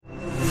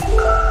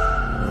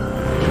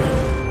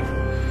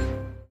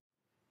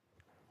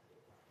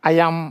I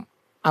am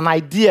an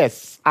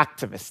ideas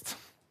activist.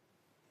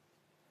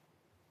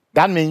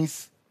 That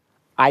means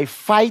I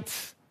fight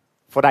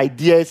for the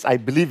ideas I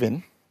believe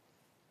in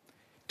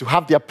to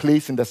have their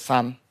place in the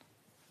sun,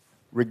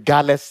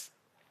 regardless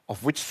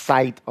of which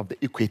side of the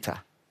equator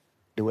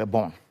they were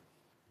born.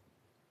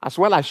 As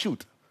well, I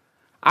should.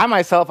 I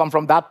myself am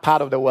from that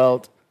part of the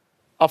world,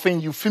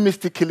 often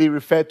euphemistically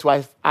referred to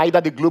as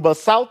either the global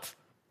south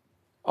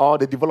or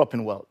the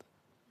developing world.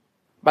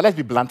 But let's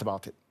be blunt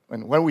about it.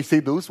 When we say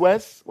those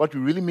words, what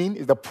we really mean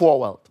is the poor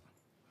world.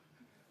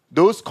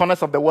 Those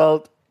corners of the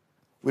world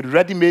with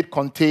ready-made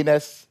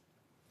containers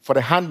for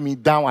the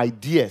hand-me-down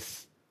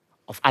ideas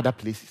of other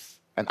places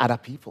and other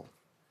people.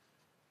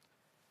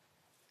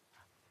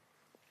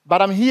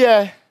 But I'm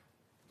here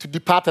to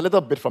depart a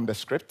little bit from the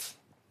script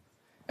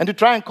and to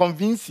try and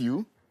convince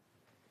you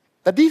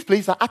that these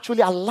places are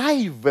actually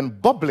alive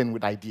and bubbling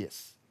with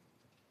ideas.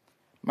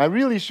 My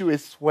real issue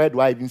is, where do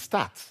I even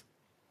start?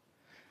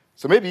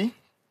 So maybe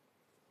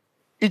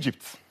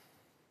Egypt,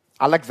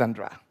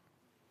 Alexandria,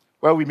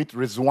 where we meet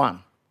Rizwan.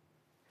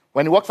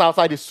 When he walks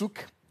outside the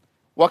souk,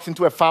 walks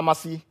into a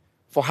pharmacy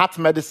for heart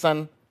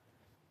medicine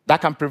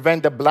that can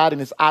prevent the blood in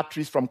his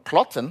arteries from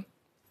clotting,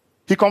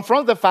 he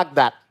confronts the fact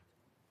that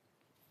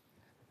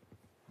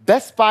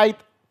despite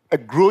a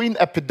growing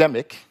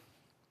epidemic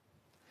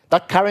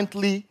that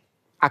currently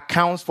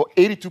accounts for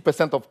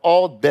 82% of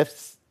all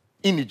deaths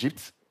in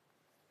Egypt,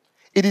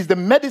 it is the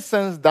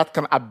medicines that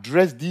can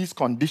address these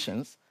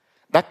conditions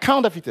that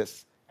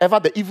counterfeiters, ever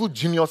the evil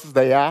geniuses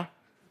they are,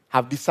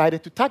 have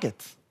decided to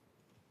target.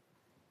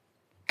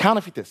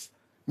 Counterfeiters,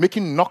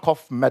 making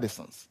knockoff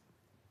medicines.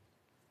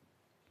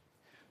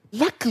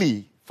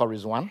 Luckily for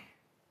Rizwan,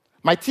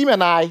 my team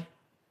and I,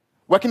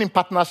 working in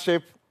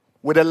partnership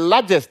with the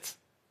largest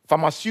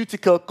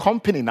pharmaceutical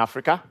company in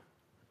Africa,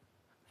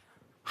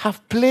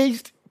 have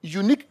placed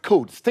unique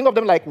codes, think of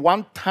them like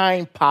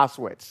one-time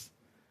passwords,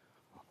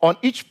 on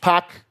each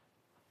pack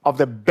of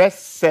the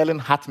best-selling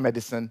heart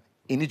medicine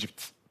in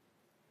Egypt.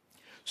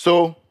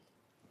 So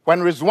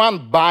when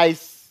Rizwan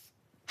buys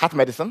heart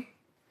medicine,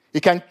 he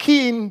can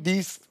key in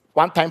these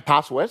one-time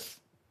passwords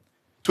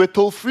to a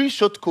toll-free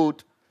short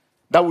code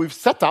that we've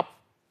set up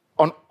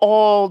on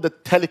all the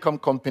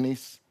telecom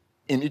companies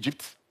in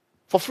Egypt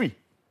for free.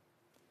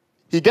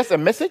 He gets a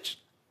message,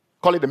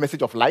 call it the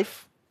message of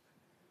life,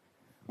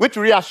 which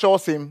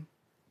reassures him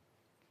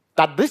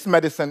that this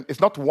medicine is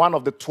not one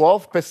of the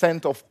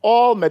 12% of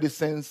all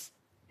medicines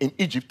in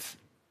Egypt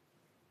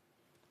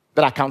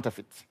that are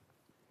counterfeit.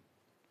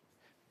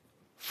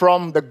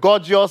 From the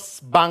gorgeous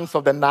banks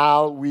of the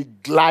Nile, we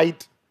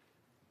glide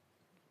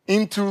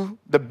into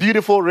the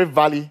beautiful Rift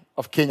Valley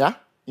of Kenya.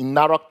 In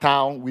Narok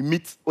town, we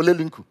meet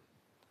Olelinku,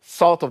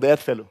 salt of the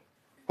earth fellow.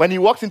 When he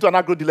walks into an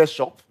agro-dealer's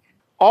shop,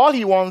 all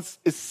he wants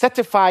is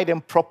certified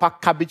and proper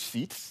cabbage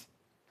seeds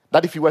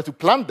that if he were to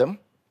plant them,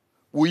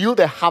 will yield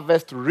a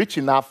harvest rich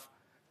enough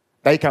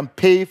that he can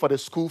pay for the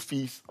school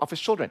fees of his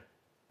children.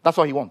 That's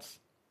what he wants.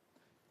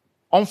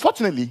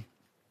 Unfortunately,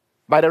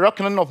 by the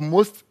reckoning of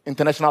most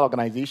international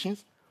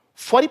organizations,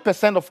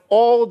 40% of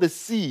all the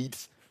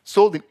seeds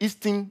sold in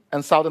Eastern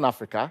and Southern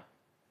Africa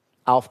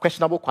are of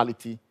questionable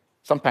quality,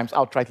 sometimes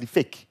outrightly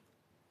fake.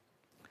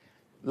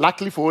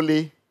 Luckily for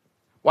Ole,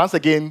 once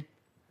again,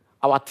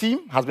 our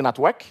team has been at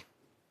work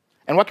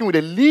and working with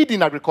a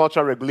leading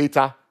agricultural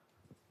regulator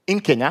in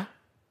Kenya.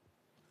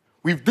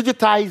 We've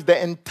digitized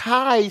the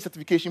entire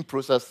certification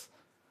process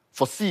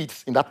for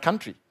seeds in that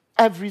country.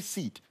 Every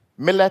seed,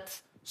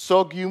 millet,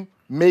 sorghum,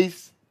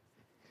 maize,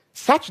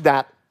 such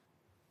that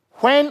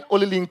when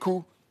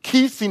Olelinku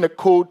keys in a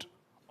code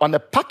on a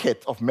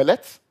packet of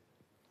millet,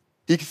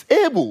 he is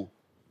able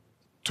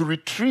to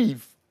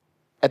retrieve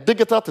a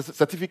digital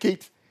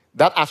certificate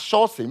that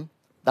assures him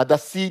that the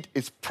seed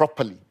is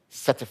properly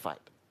certified.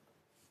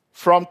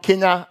 From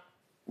Kenya,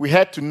 we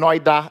head to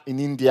Noida in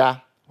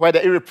India, where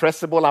the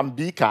irrepressible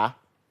Ambika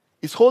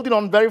is holding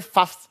on very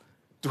fast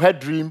to her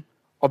dream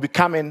of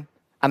becoming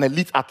an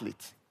elite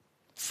athlete,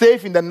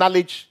 safe in the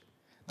knowledge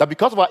that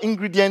because of our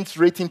ingredients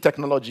rating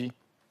technology,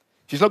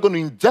 she's not going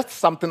to ingest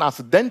something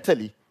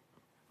accidentally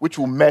which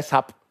will mess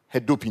up her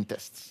doping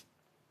tests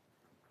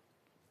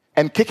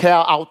and kick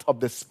her out of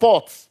the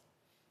sports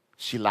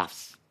she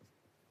loves.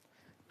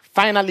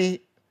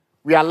 Finally,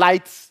 we are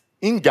lights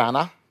in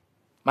Ghana,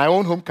 my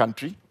own home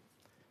country,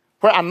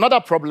 where another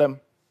problem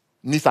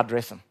needs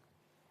addressing.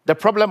 The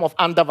problem of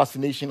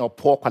under-vaccination or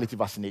poor quality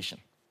vaccination.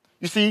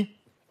 You see,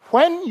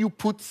 when you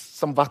put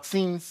some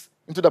vaccines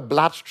into the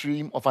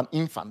bloodstream of an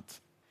infant,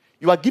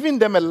 you are giving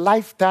them a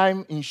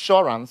lifetime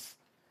insurance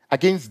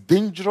against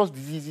dangerous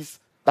diseases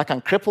that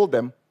can cripple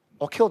them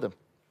or kill them.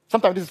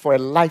 Sometimes this is for a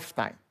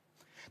lifetime.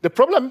 The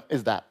problem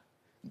is that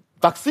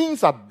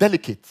vaccines are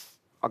delicate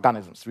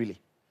organisms, really.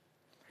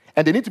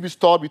 And they need to be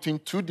stored between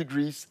 2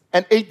 degrees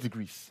and 8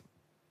 degrees.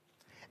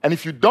 And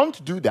if you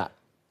don't do that,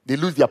 they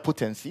lose their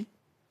potency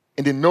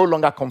and they no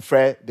longer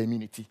confer the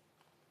immunity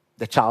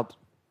the child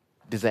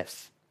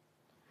deserves.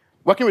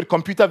 Working with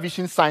computer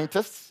vision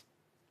scientists,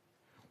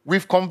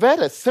 we've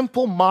converted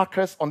simple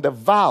markers on the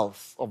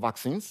valves of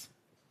vaccines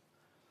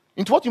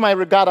into what you might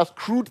regard as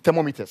crude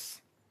thermometers.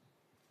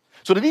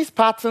 So that these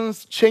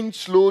patterns change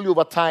slowly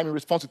over time in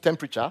response to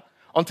temperature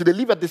until they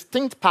leave a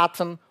distinct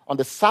pattern on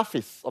the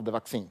surface of the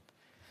vaccine,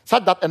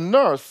 such that a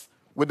nurse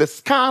with a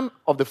scan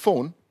of the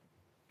phone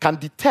can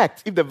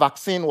detect if the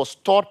vaccine was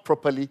stored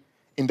properly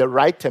in the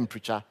right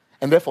temperature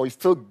and therefore is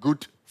still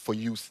good for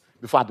use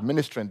before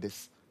administering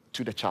this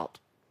to the child.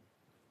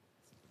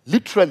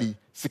 Literally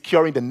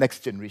securing the next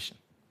generation.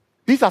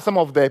 These are some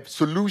of the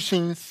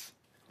solutions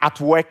at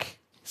work,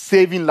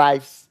 saving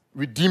lives,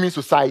 redeeming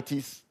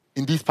societies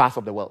in these parts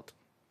of the world.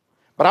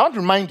 But I want to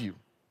remind you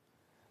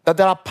that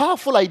there are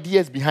powerful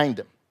ideas behind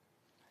them.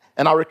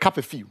 And I'll recap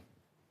a few.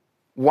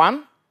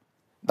 One,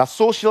 that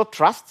social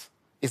trust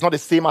is not the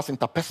same as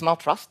interpersonal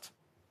trust.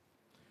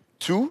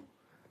 Two,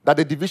 that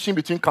the division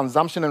between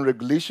consumption and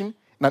regulation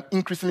in an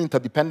increasingly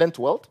interdependent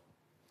world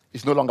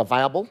is no longer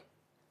viable.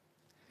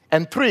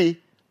 And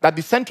three, that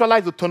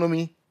decentralized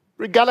autonomy,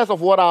 regardless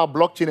of what our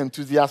blockchain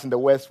enthusiasts in the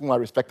West, whom I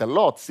respect a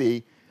lot,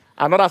 say,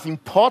 are not as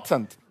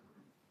important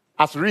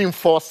as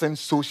reinforcing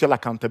social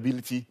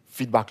accountability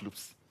feedback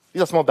loops.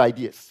 These are some of the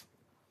ideas.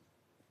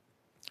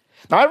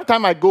 Now, every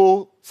time I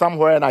go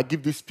somewhere and I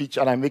give this speech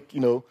and I make,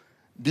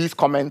 these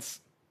comments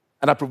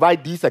and I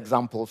provide these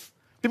examples,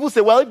 people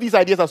say, well, if these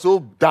ideas are so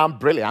damn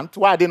brilliant,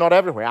 why are they not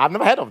everywhere? I've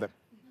never heard of them.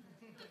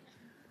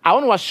 I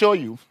want to assure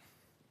you,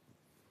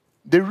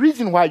 the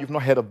reason why you've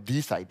not heard of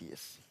these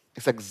ideas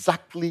is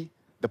exactly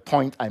the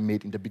point I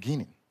made in the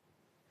beginning.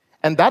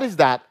 And that is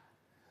that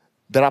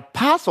there are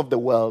parts of the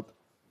world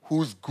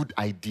whose good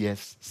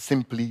ideas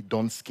simply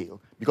don't scale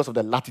because of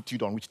the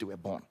latitude on which they were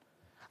born.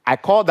 I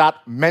call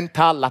that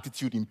mental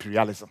latitude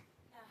imperialism.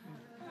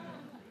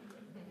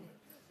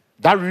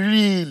 That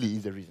really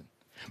is the reason.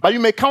 But you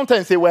may counter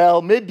and say,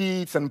 well,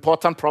 maybe it's an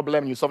important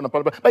problem, you're solving a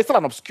problem, but it's still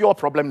an obscure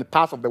problem in the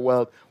parts of the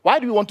world. Why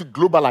do we want to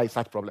globalize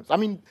such problems? I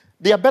mean,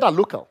 they are better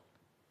local.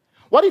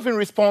 What if in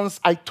response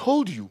I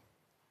told you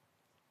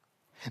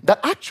that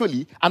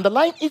actually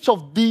underlying each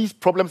of these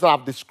problems that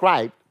I've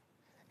described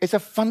is a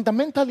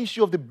fundamental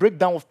issue of the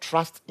breakdown of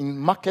trust in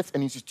markets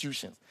and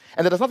institutions.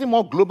 And there's nothing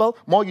more global,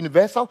 more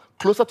universal,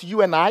 closer to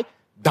you and I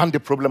than the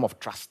problem of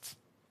trust.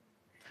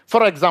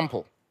 For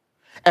example,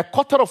 a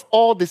quarter of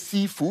all the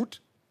seafood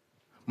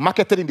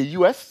marketed in the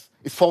US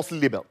is falsely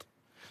labeled.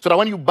 So that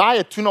when you buy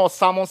a tuna or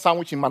salmon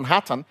sandwich in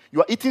Manhattan,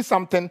 you are eating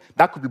something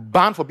that could be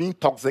banned for being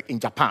toxic in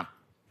Japan.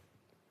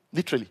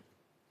 Literally.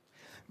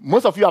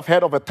 Most of you have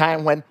heard of a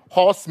time when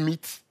horse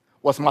meat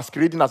was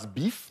masquerading as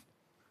beef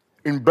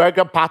in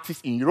burger parties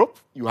in Europe.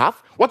 You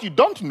have. What you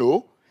don't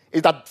know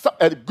is that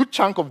a good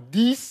chunk of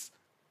these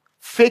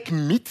fake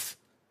meat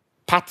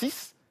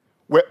patties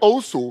were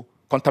also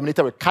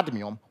contaminated with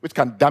cadmium, which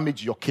can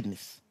damage your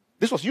kidneys.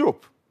 This was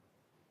Europe.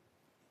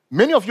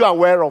 Many of you are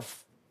aware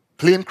of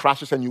plane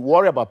crashes, and you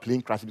worry about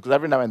plane crashes because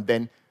every now and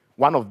then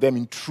one of them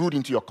intrudes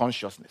into your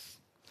consciousness.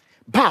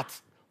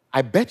 But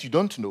I bet you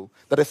don't know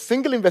that a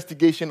single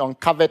investigation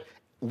uncovered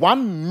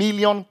 1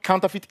 million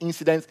counterfeit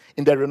incidents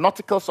in the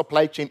aeronautical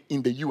supply chain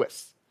in the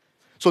US.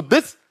 So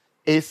this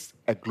is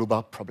a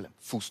global problem,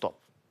 full stop.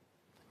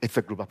 It's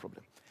a global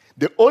problem.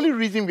 The only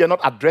reason we are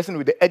not addressing it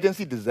with the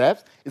urgency it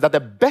deserves is that the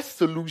best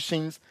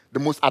solutions, the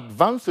most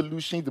advanced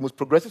solutions, the most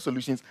progressive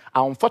solutions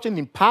are unfortunately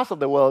in parts of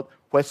the world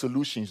where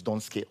solutions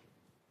don't scale.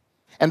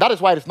 And that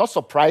is why it's not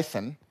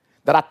surprising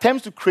that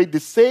attempts to create the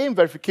same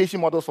verification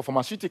models for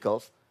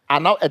pharmaceuticals are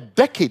now a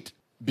decade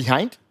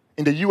behind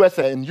in the US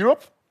and in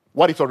Europe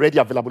what is already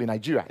available in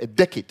Nigeria, a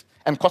decade,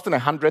 and costing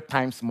 100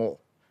 times more.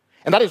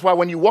 And that is why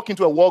when you walk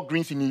into a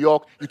Walgreens in New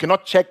York, you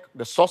cannot check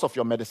the source of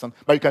your medicine,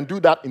 but you can do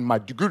that in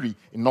Maiduguri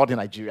in northern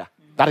Nigeria.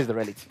 That is the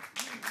reality.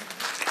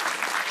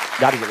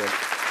 That is the reality.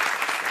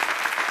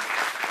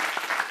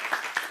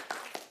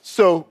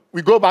 So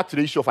we go back to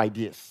the issue of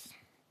ideas.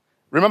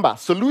 Remember,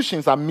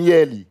 solutions are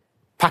merely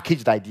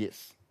packaged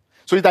ideas.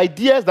 So it's the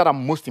ideas that are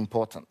most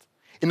important.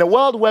 In a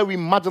world where we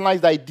marginalize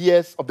the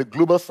ideas of the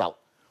global south,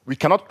 we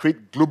cannot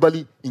create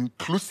globally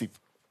inclusive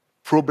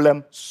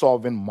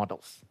problem-solving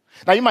models.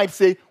 Now, you might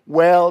say,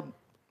 well,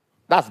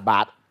 that's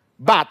bad,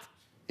 but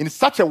in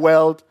such a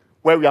world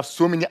where we have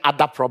so many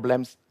other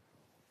problems,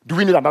 do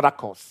we need another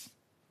cause?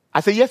 I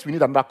say, yes, we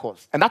need another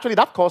cause. And actually,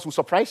 that cause will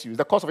surprise you. It's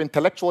the cause of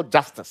intellectual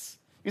justice.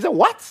 You say,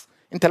 what?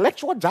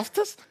 Intellectual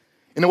justice?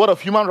 In the world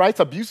of human rights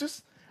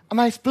abuses? And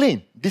I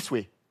explain this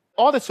way.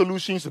 All the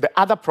solutions to the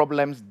other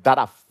problems that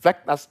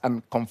affect us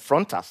and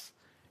confront us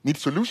need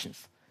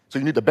solutions. So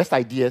you need the best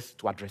ideas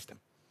to address them.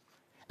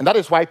 And that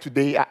is why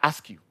today I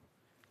ask you,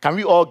 can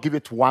we all give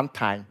it one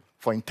time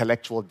for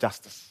intellectual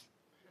justice?